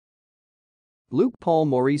Luc Paul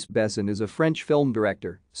Maurice Besson is a French film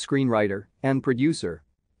director, screenwriter, and producer.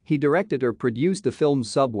 He directed or produced the films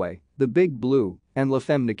Subway, The Big Blue, and La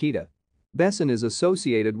Femme Nikita. Besson is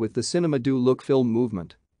associated with the Cinéma du Luc film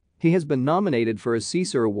movement. He has been nominated for a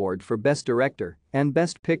César Award for Best Director and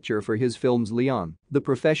Best Picture for his films Léon, The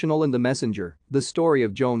Professional and The Messenger, The Story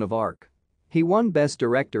of Joan of Arc. He won Best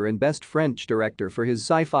Director and Best French Director for his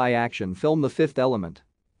sci-fi action film The Fifth Element.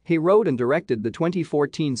 He wrote and directed the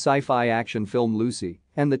 2014 sci-fi action film Lucy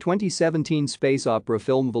and the 2017 space opera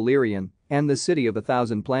film Valerian and The City of a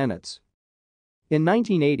Thousand Planets. In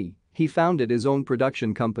 1980, he founded his own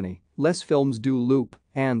production company, Les Films du Loup,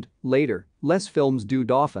 and, later, Les Films du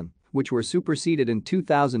Dauphin, which were superseded in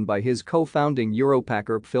 2000 by his co-founding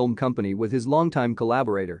Europacorp film company with his longtime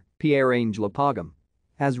collaborator, Pierre-Ange Lapagam.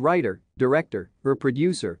 As writer, director, or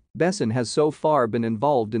producer, Besson has so far been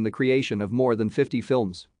involved in the creation of more than 50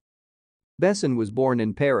 films. Besson was born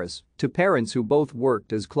in Paris to parents who both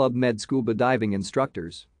worked as Club Med scuba diving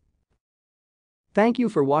instructors. Thank you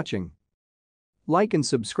for watching. Like and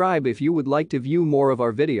subscribe if you would like to view more of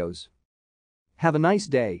our videos. Have a nice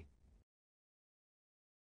day.